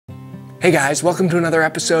Hey guys, welcome to another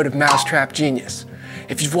episode of Mousetrap Genius.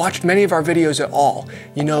 If you've watched many of our videos at all,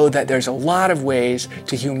 you know that there's a lot of ways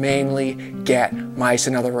to humanely get mice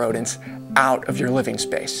and other rodents out of your living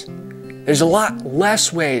space. There's a lot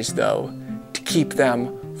less ways, though, to keep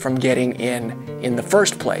them from getting in the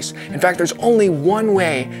first place. In fact, there's only one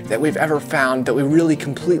way that we've ever found that we really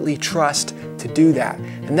completely trust to do that,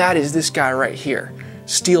 and that is this guy right here,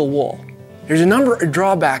 steel wool. There's a number of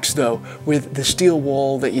drawbacks, though, with the steel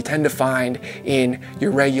wool that you tend to find in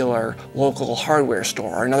your regular local hardware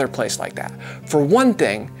store or another place like that. For one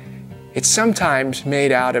thing, it's sometimes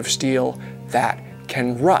made out of steel that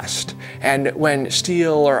can rust. And when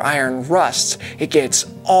steel or iron rusts, it gets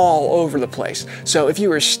all over the place. So if you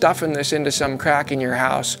were stuffing this into some crack in your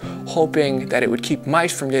house, hoping that it would keep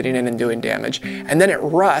mice from getting in and doing damage, and then it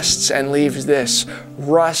rusts and leaves this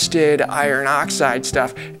rusted iron oxide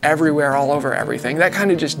stuff everywhere, all over everything, that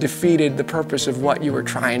kind of just defeated the purpose of what you were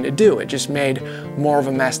trying to do. It just made more of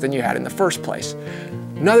a mess than you had in the first place.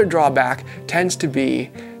 Another drawback tends to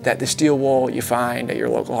be that the steel wool you find at your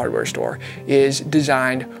local hardware store is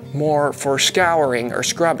designed more for scouring or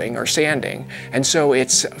scrubbing or sanding, and so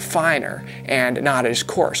it's finer and not as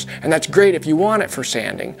coarse. And that's great if you want it for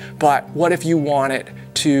sanding, but what if you want it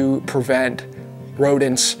to prevent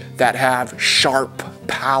rodents that have sharp,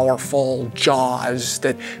 powerful jaws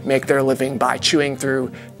that make their living by chewing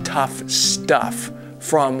through tough stuff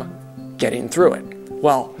from getting through it?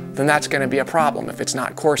 Well, then that's going to be a problem if it's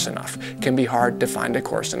not coarse enough. It can be hard to find a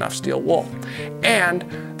coarse enough steel wool. And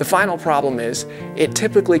the final problem is it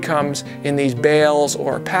typically comes in these bales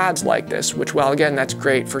or pads like this, which, well, again, that's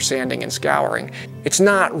great for sanding and scouring. It's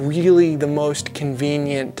not really the most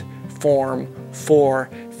convenient form for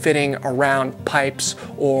fitting around pipes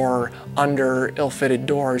or under ill-fitted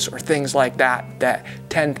doors or things like that that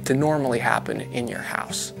tend to normally happen in your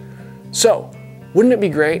house. So, wouldn't it be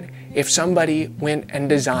great if somebody went and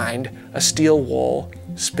designed a steel wool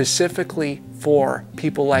specifically for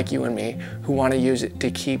people like you and me who want to use it to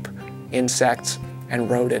keep insects and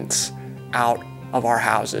rodents out of our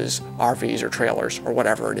houses, RVs, or trailers, or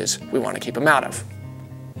whatever it is we want to keep them out of?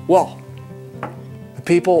 Well, the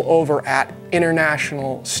people over at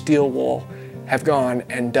International Steel Wool have gone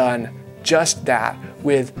and done just that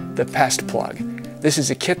with the PestPlug. This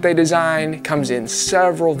is a kit they designed, comes in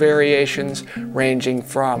several variations ranging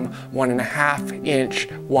from 1.5 inch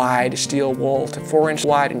wide steel wool to 4 inch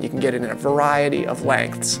wide, and you can get it in a variety of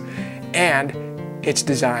lengths. And it's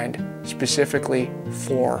designed specifically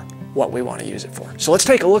for what we want to use it for. So let's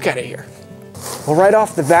take a look at it here. Well, right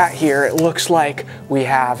off the bat here, it looks like we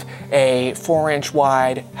have a 4 inch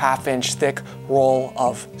wide, 1/2 inch thick roll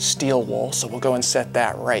of steel wool. So we'll go and set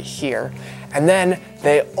that right here. And then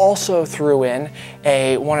they also threw in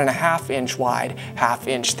a 1.5 inch wide, 1/2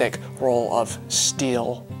 inch thick roll of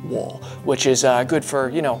steel wool, which is good for,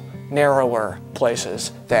 you know, narrower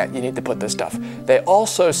places that you need to put this stuff. They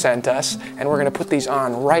also sent us, and we're gonna put these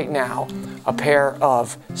on right now, a pair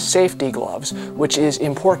of safety gloves, which is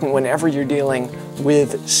important whenever you're dealing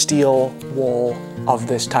with steel wool of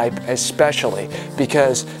this type, especially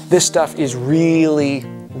because this stuff is really,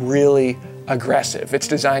 really aggressive. It's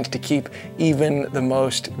designed to keep even the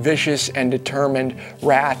most vicious and determined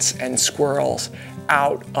rats and squirrels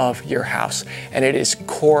out of your house. And it is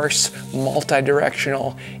coarse,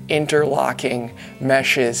 multi-directional, interlocking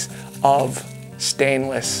meshes of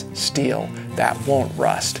stainless steel that won't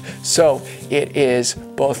rust. So it is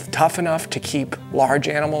both tough enough to keep large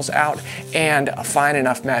animals out and a fine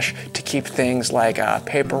enough mesh to keep things like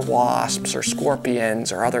paper wasps or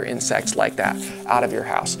scorpions or other insects like that out of your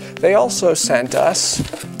house. They also sent us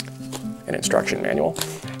an instruction manual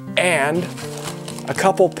and a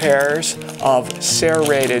couple pairs of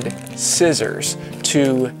serrated scissors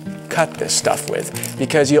to cut this stuff with,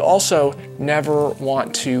 because you also never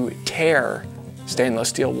want to tear stainless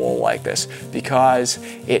steel wool like this because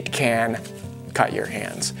it can cut your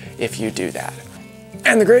hands if you do that.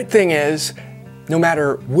 And the great thing is, no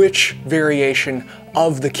matter which variation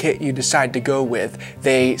of the kit you decide to go with,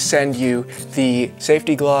 they send you the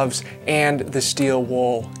safety gloves and the steel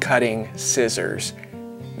wool cutting scissors,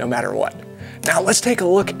 no matter what. Now let's take a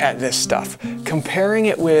look at this stuff. Comparing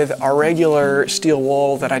it with our regular steel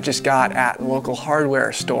wool that I just got at a local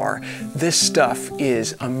hardware store, this stuff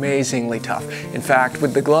is amazingly tough. In fact,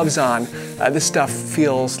 with the gloves on, this stuff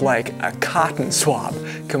feels like a cotton swab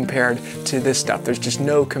compared to this stuff. There's just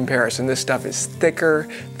no comparison. This stuff is thicker,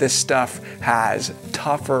 this stuff has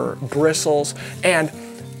tougher bristles, and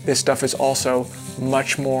this stuff is also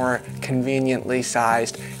much more conveniently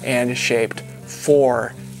sized and shaped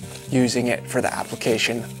for using it for the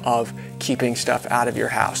application of keeping stuff out of your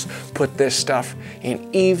house. Put this stuff in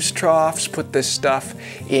eaves troughs, put this stuff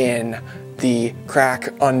in the crack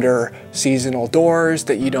under seasonal doors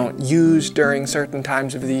that you don't use during certain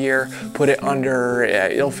times of the year. Put it under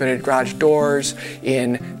ill-fitted garage doors,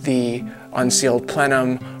 in the unsealed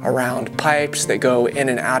plenum around pipes that go in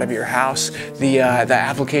and out of your house. The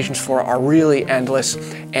applications for it are really endless,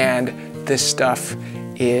 and this stuff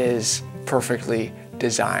is perfectly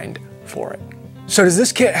designed for it. So does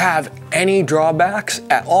this kit have any drawbacks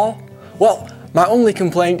at all? Well, my only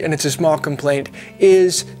complaint, and it's a small complaint,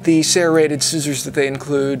 is the serrated scissors that they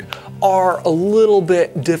include are a little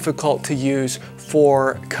bit difficult to use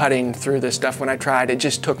for cutting through this stuff. When I tried, it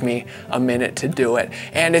just took me a minute to do it.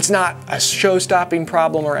 And it's not a show-stopping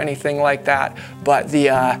problem or anything like that, but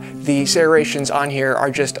the serrations on here are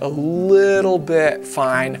just a little bit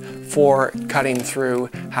fine for cutting through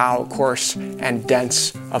how coarse and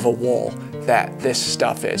dense of a wool that this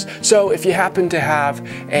stuff is. So if you happen to have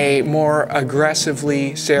a more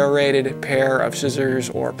aggressively serrated pair of scissors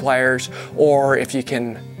or pliers, or if you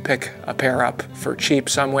can pick a pair up for cheap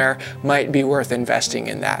somewhere, might be worth investing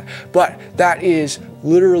in that. But that is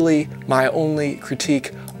literally my only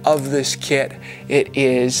critique of this kit. It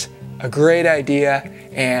is a great idea,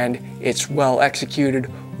 and it's well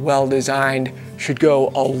executed, well designed, should go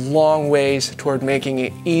a long ways toward making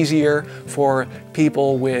it easier for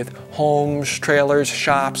people with homes, trailers,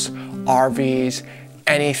 shops, RVs,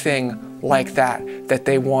 anything like that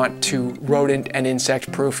they want to rodent and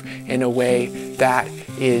insect proof in a way that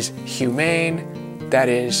is humane, that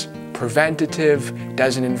is preventative,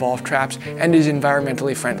 doesn't involve traps, and is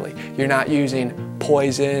environmentally friendly. You're not using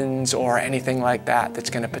poisons or anything like that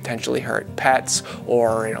that's going to potentially hurt pets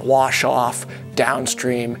or wash off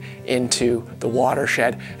downstream into the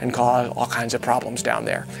watershed and cause all kinds of problems down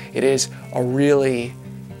there. It is a really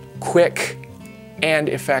quick and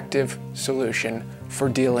effective solution for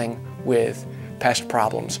dealing with pest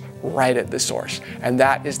problems right at the source. And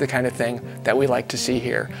that is the kind of thing that we like to see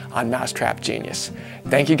here on Mousetrap Genius.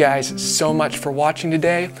 Thank you guys so much for watching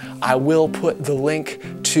today. I will put the link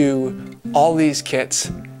to all these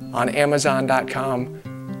kits on Amazon.com.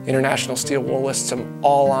 International Steel Wool lists them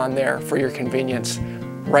all on there for your convenience,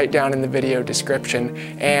 right down in the video description.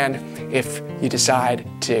 And if you decide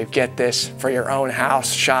to get this for your own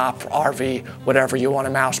house, shop, RV, whatever you want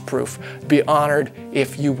to mouse-proof, be honored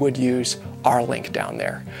if you would use our link down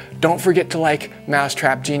there. Don't forget to like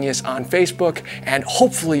Mousetrap Genius on Facebook, and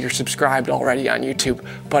hopefully you're subscribed already on YouTube.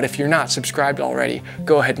 But if you're not subscribed already,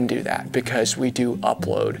 go ahead and do that, because we do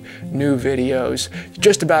upload new videos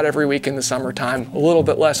just about every week in the summertime, a little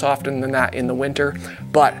bit less often than that in the winter,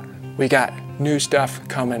 but we got new stuff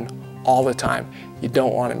coming all the time. You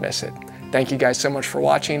don't want to miss it. Thank you guys so much for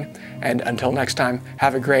watching, and until next time,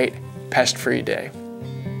 have a great pest-free day.